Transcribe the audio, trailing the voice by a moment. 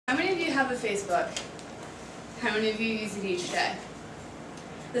have a Facebook? How many of you use it each day?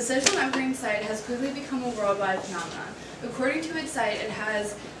 The social networking site has quickly become a worldwide phenomenon. According to its site, it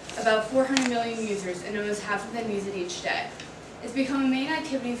has about 400 million users, and almost half of them use it each day. It's become a main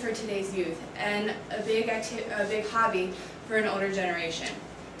activity for today's youth, and a big hobby for an older generation.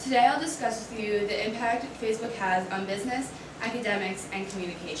 Today I'll discuss with you the impact Facebook has on business, academics, and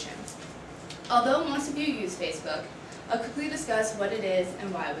communication. Although most of you use Facebook, I'll quickly discuss what it is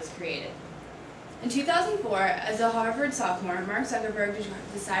and why it was created. In 2004, as a Harvard sophomore, Mark Zuckerberg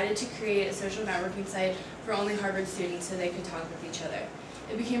decided to create a social networking site for only Harvard students so they could talk with each other.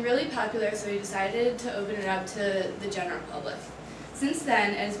 It became really popular, so he decided to open it up to the general public. Since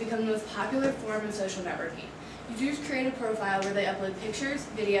then, it has become the most popular form of social networking. Users create a profile where they upload pictures,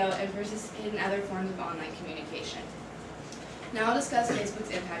 video, and participate in other forms of online communication. Now I'll discuss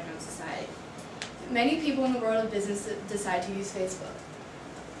Facebook's impact on society. Many people in the world of business decide to use Facebook.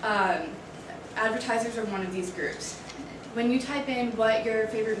 Advertisers are one of these groups. When you type in what your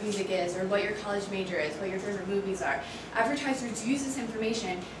favorite music is, or what your college major is, what your favorite movies are, advertisers use this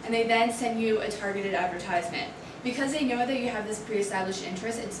information and they then send you a targeted advertisement. Because they know that you have this pre-established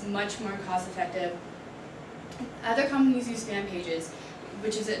interest, it's much more cost-effective. Other companies use fan pages,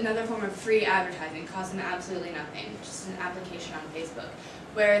 which is another form of free advertising, costs them absolutely nothing, just an application on Facebook,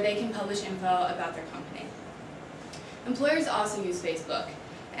 where they can publish info about their company. Employers also use Facebook,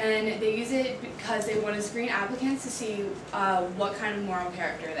 and they use it because they want to screen applicants to see what kind of moral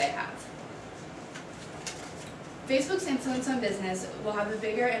character they have. Facebook's influence on business will have a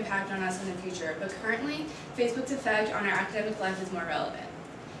bigger impact on us in the future, but currently, Facebook's effect on our academic life is more relevant.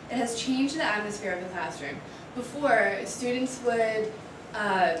 It has changed the atmosphere of the classroom. Before, students would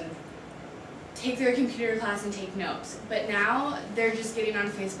take their computer class and take notes, but now they're just getting on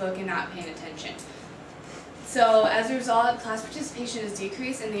Facebook and not paying attention. So as a result, class participation has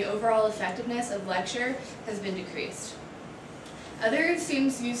decreased and the overall effectiveness of lecture has been decreased. Other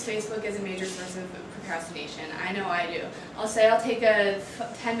students use Facebook as a major source of procrastination. I know I do. I'll say I'll take a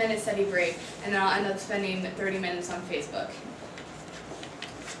 10-minute study break and then I'll end up spending 30 minutes on Facebook.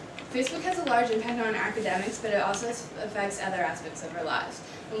 Facebook has a large impact on academics, but it also affects other aspects of our lives.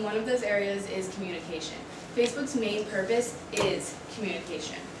 And one of those areas is communication. Facebook's main purpose is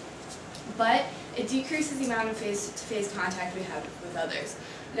communication. But it decreases the amount of face-to-face contact we have with others.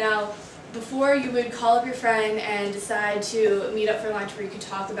 Now, before you would call up your friend and decide to meet up for lunch where you could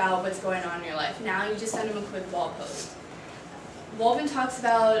talk about what's going on in your life. Now you just send them a quick wall post. Wolven talks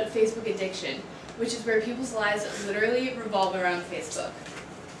about Facebook addiction, which is where people's lives literally revolve around Facebook.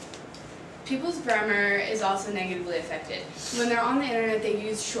 People's grammar is also negatively affected. When they're on the internet, they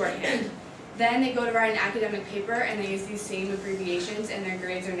use shorthand. Then they go to write an academic paper and they use these same abbreviations and their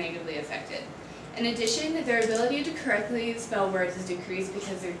grades are negatively affected. In addition, their ability to correctly spell words is decreased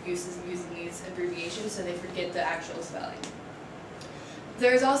because they're used to using these abbreviations, so they forget the actual spelling.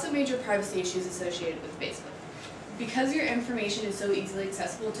 There's also major privacy issues associated with Facebook. Because your information is so easily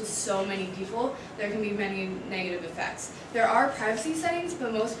accessible to so many people, there can be many negative effects. There are privacy settings,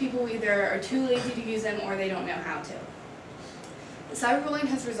 but most people either are too lazy to use them or they don't know how to. Cyberbullying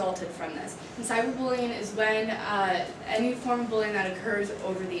has resulted from this. And cyberbullying is when any form of bullying that occurs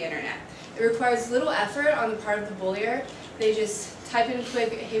over the internet. It requires little effort on the part of the bullier. They just type in a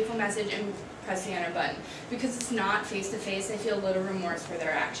quick hateful message and press the enter button. Because it's not face-to-face, they feel little remorse for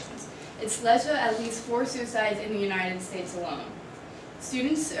their actions. It's led to at least 4 suicides in the United States alone.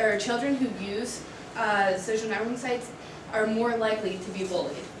 Students or children who use social networking sites are more likely to be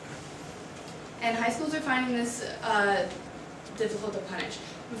bullied. And high schools are finding this difficult to punish.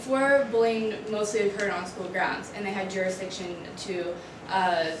 Before, bullying mostly occurred on school grounds, and they had jurisdiction to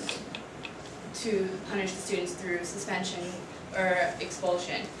punish the students through suspension or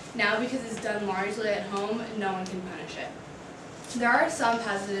expulsion. Now, because it's done largely at home, no one can punish it. There are some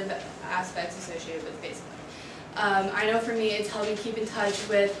positive aspects associated with Facebook. I know for me, it's helped me keep in touch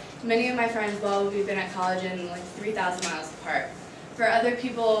with many of my friends while we've been at college and like 3,000 miles apart. For other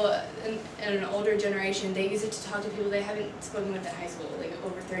people in an older generation, they use it to talk to people they haven't spoken with in high school, like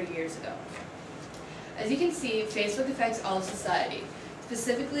over 30 years ago. As you can see, Facebook affects all of society,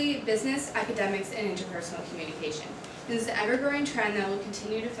 specifically business, academics, and interpersonal communication. This is an ever-growing trend that will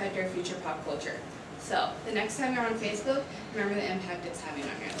continue to affect our future pop culture. So, the next time you're on Facebook, remember the impact it's having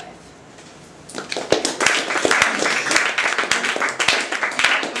on your life.